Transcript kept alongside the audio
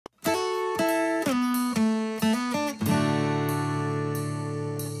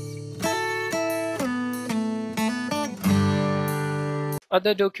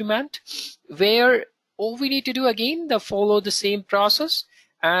other document where all we need to do again, follow the same process,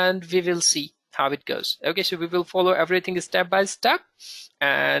 and we will see how it goes. Okay, so we will follow everything step by step,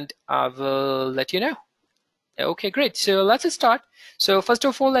 and I will let you know. Okay, great. So let's start. So first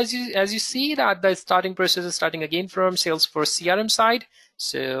of all, as you see that the starting process is starting again from Salesforce CRM side.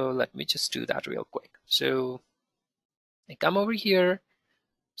 So let me just do that real quick. So I come over here.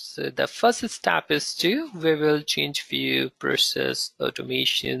 So the first step is we will change view process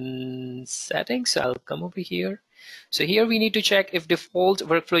automation settings. So I'll come over here. So here we need to check if default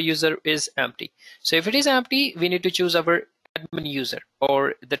workflow user is empty. So if it is empty, we need to choose our admin user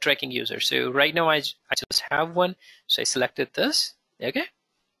or the tracking user. So right now I just have one. So I selected this, okay?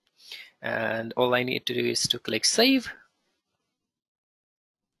 And all I need to do is to click save.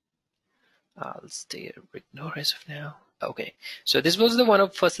 I'll stay ignore as of now. Okay, so this was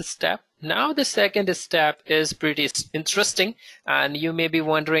the first step. Now the second step is pretty interesting, and you may be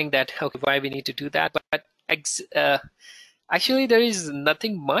wondering that, okay, why we need to do that, but actually there is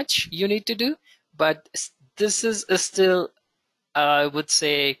nothing much you need to do, but this is still, I would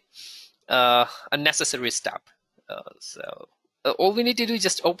say, a necessary step. So all we need to do is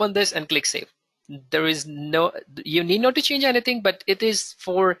just open this and click save. There is you need not to change anything, but it is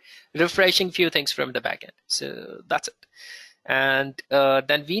for refreshing few things from the backend. So that's it. And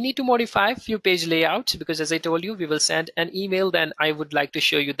then we need to modify few page layouts, because as I told you, we will send an email. Then I would like to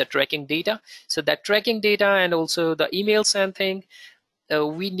show you the tracking data. So that tracking data and also the email send thing,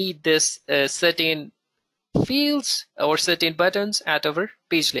 we need this certain fields or certain buttons at our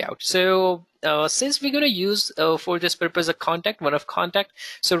page layout. So since we're going to use for this purpose a one of contact,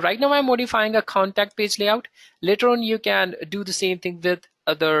 so right now I'm modifying a contact page layout. Later on you can do the same thing with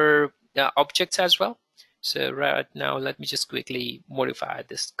other objects as well. So right now let me just quickly modify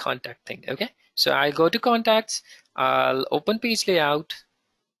this contact thing. Okay, so I'll go to contacts, I'll open page layout,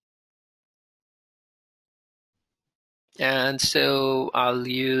 and so I'll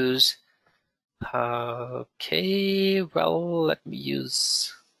use okay, well, let me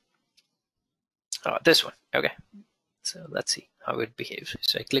use this one. Okay, so let's see how it behaves.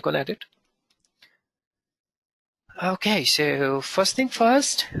 So I click on edit. Okay, so first thing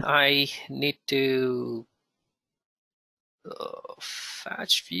first, I need to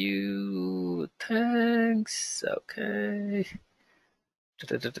fetch view things. Okay.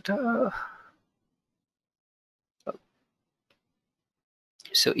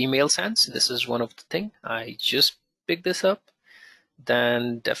 So email sends, this is one of the thing. I just picked this up.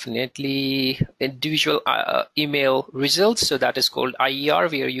 Then definitely individual email results. So that is called IER,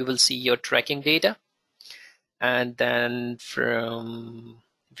 where you will see your tracking data. And then from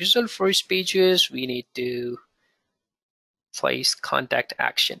visual first pages, we need to place contact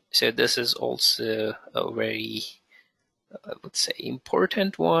action. So this is also a very, I would say,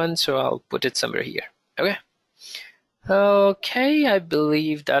 important one. So I'll put it somewhere here. Okay. Okay, I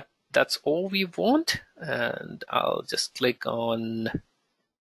believe that that's all we want. And I'll just click on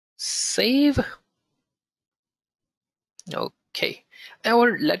save. Okay,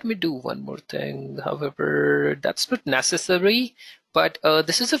 or let me do one more thing. However, that's not necessary, but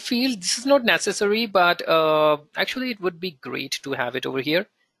this is a field. This is not necessary, but actually it would be great to have it over here.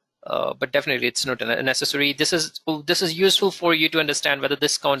 But definitely it's not necessary. This is useful for you to understand whether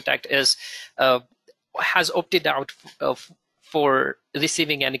this contact is has opted out for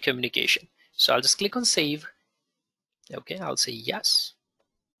receiving any communication. So I'll just click on save. Okay, I'll say yes.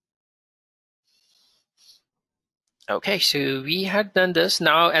 Okay, so we had done this.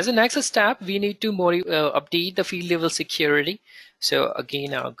 Now, as a next step, we need to update the field level security. So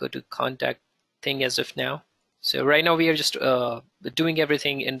again, I'll go to contact thing as of now. So right now we are just doing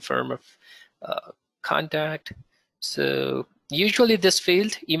everything in form of contact. So usually this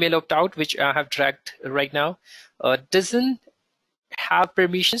field, email opt-out, which I have dragged right now, doesn't have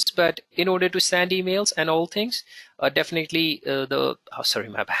permissions, but in order to send emails and all things, definitely oh, sorry,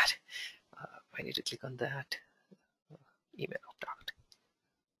 my bad. I need to click on that. Email opt-out.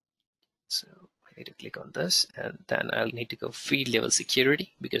 So I need to click on this, and then I'll need to go field level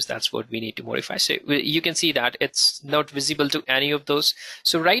security, because that's what we need to modify. So you can see that it's not visible to any of those.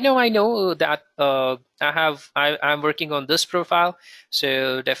 So right now I know that I'm working on this profile.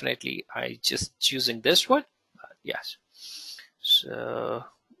 So definitely I just choosing this one. Yes. So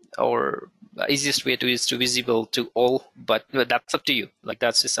or easiest way to is to visible to all, but that's up to you. Like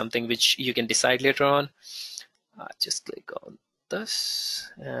that's just something which you can decide later on. Just click on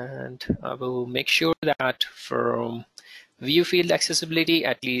this, and I will make sure that from view field accessibility,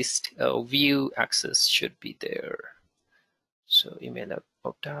 at least view access should be there. So email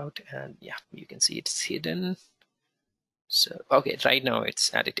opt out, and yeah, you can see it's hidden. So, okay, right now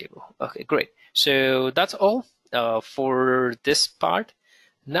it's editable. Okay, great. So that's all for this part.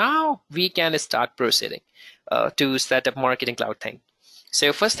 Now we can start proceeding to set up Marketing Cloud thing.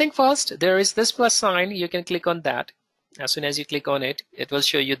 So first thing first, there is this plus sign. You can click on that. As soon as you click on it, it will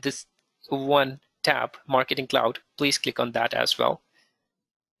show you this one tab, Marketing Cloud. Please click on that as well.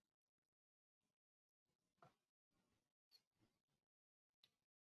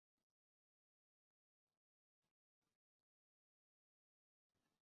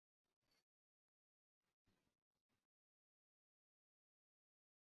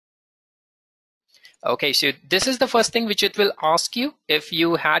 Okay, so this is the first thing which it will ask you if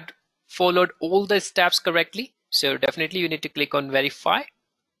you had followed all the steps correctly. So definitely you need to click on verify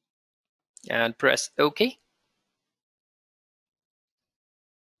and press OK.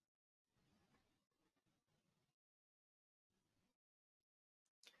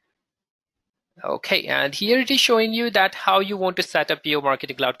 Okay, and here it is showing you that how you want to set up your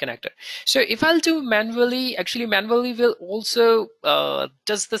Marketing Cloud connector. So if I'll do manually, actually manually will also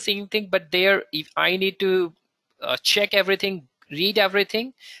does the same thing, but there if I need to check everything, read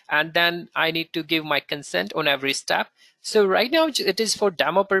everything, and then I need to give my consent on every step. So right now it is for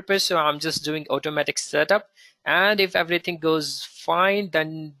demo purpose, so I'm just doing automatic setup, and if everything goes fine,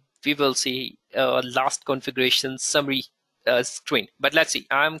 then we will see last configuration summary screen. But let's see,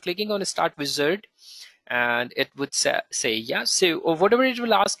 I'm clicking on start wizard and it would say yes. So or whatever it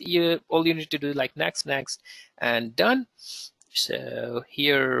will ask you, all you need to do like next, next, and done. So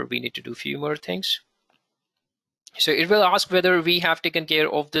here we need to do a few more things. So it will ask whether we have taken care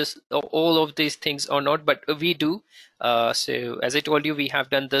of this, all of these things or not, but we do. So as I told you, we have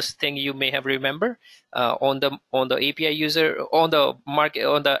done this thing. You may have remember on the API user, on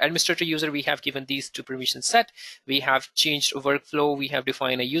the administrator user, we have given these two permissions set. We have changed workflow. We have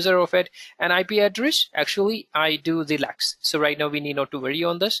defined a user of it, and IP address. Actually, I do the lax. So right now we need not to worry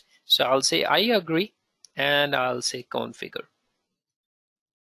on this. So I'll say I agree, and I'll say configure.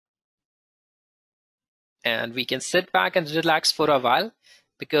 And we can sit back and relax for a while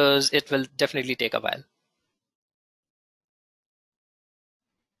because it will definitely take a while.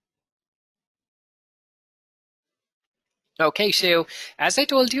 Okay, so as I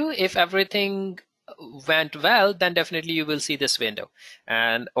told you, if everything went well, then definitely you will see this window.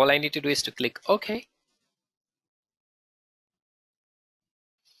 And all I need to do is to click OK.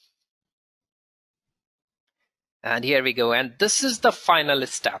 And here we go. And this is the final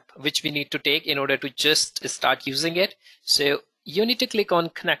step which we need to take in order to just start using it. So you need to click on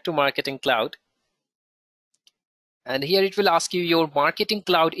Connect to Marketing Cloud. And here it will ask you your Marketing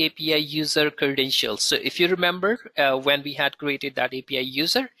Cloud API user credentials. So if you remember when we had created that API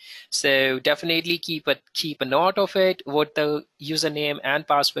user, so definitely keep a note of it, what the username and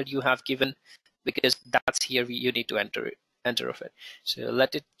password you have given, because that's here you need to enter of it. So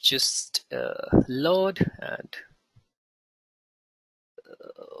let it just load, and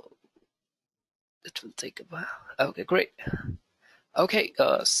it will take a while. Okay, great. Okay,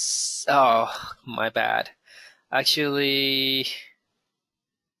 oh, my bad. Actually,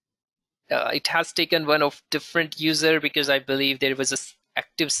 it has taken one of different user because I believe there was a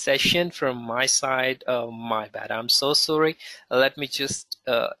active session from my side. My bad. I'm so sorry. Let me just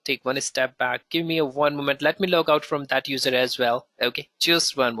take one step back. Give me a one moment. Let me log out from that user as well. Okay,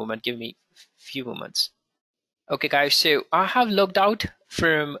 just one moment. Give me a few moments. Okay, guys. So I have logged out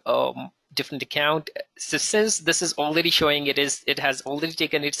from different account. So since this is already showing it has already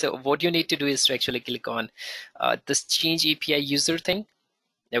taken it. So what you need to do is to actually click on this change API user thing.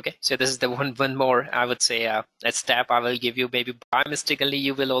 Okay, so this is the one more, I would say, a step I will give you. Maybe by mistakenly,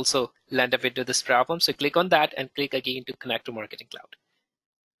 you will also land up into this problem. So click on that and click again to connect to Marketing Cloud.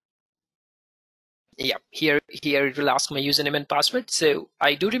 Yeah, here it will ask my username and password. So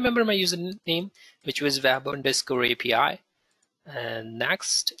I do remember my username, which was web_API. And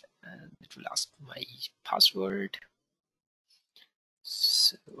next, and it will ask my password.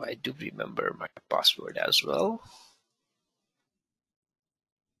 So I do remember my password as well.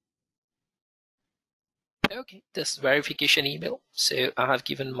 Okay, this verification email. So I have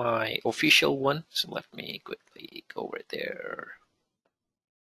given my official one. So let me quickly go over there.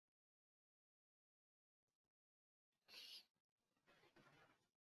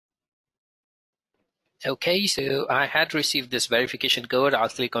 Okay, so I had received this verification code. I'll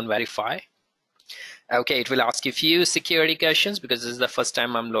click on verify. Okay, it will ask you a few security questions because this is the first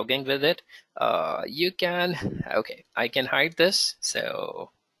time I'm logging with it. You can, okay, I can hide this. So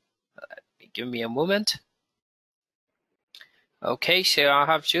give me a moment. Okay, so I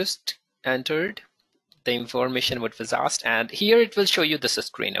have just entered the information what was asked, and here it will show you this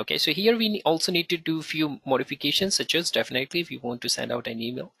screen. Okay, so here we also need to do a few modifications, such as definitely if you want to send out an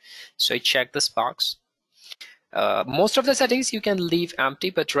email, so I check this box. Most of the settings you can leave empty,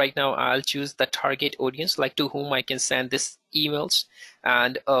 but right now I'll choose the target audience, like to whom I can send this emails.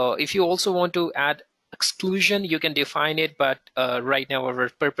 And if you also want to add exclusion, you can define it, but right now our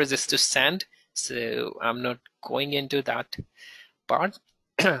purpose is to send, so I'm not going into that part.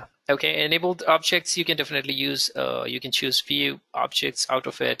 Okay, enabled objects you can definitely use. You can choose few objects out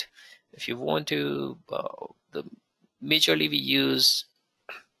of it if you want to. Majorly we use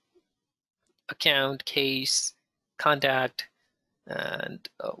account, case, contact, and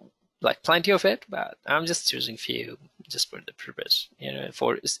like plenty of it, but I'm just choosing few just for the purpose,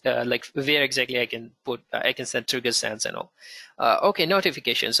 for like where exactly I can put, I can send trigger sends and all. Okay,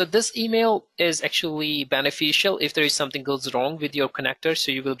 notification. So this email is actually beneficial if there is something goes wrong with your connector,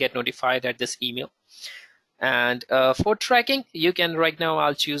 so you will get notified at this email. And for tracking, you can right now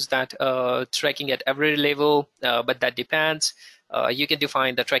I'll choose that tracking at every level, but that depends. You can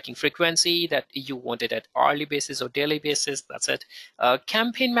define the tracking frequency that you want it at hourly basis or daily basis. That's it.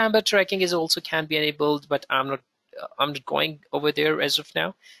 Campaign member tracking is also can be enabled, but I'm not going over there as of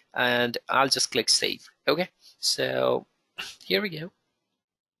now, and I'll just click save. Okay, so here we go.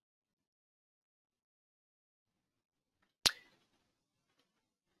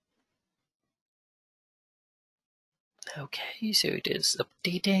 Okay, so it is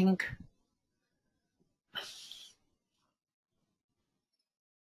updating.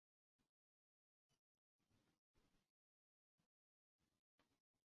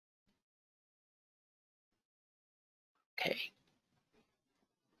 Okay.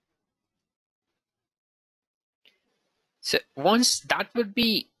 So once that would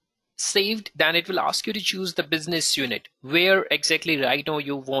be saved, then it will ask you to choose the business unit, where exactly right now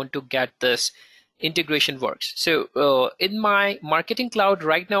you want to get this integration works. So in my marketing cloud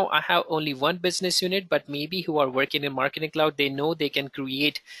right now, I have only one business unit, but maybe who are working in marketing cloud, they know they can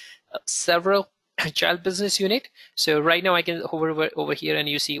create several child business unit. So right now I can hover over here and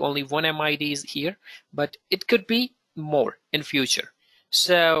you see only one MID is here, but it could be more in future.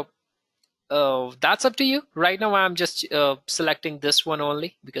 So that's up to you. Right now, I'm just selecting this one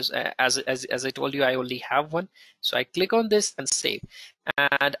only because as I told you, I only have one. So I click on this and save.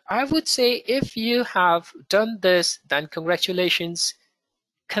 And I would say if you have done this, then congratulations,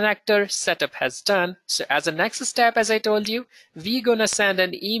 connector setup has done. So as a next step, as I told you, we're gonna send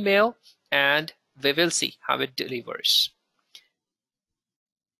an email and we will see how it delivers.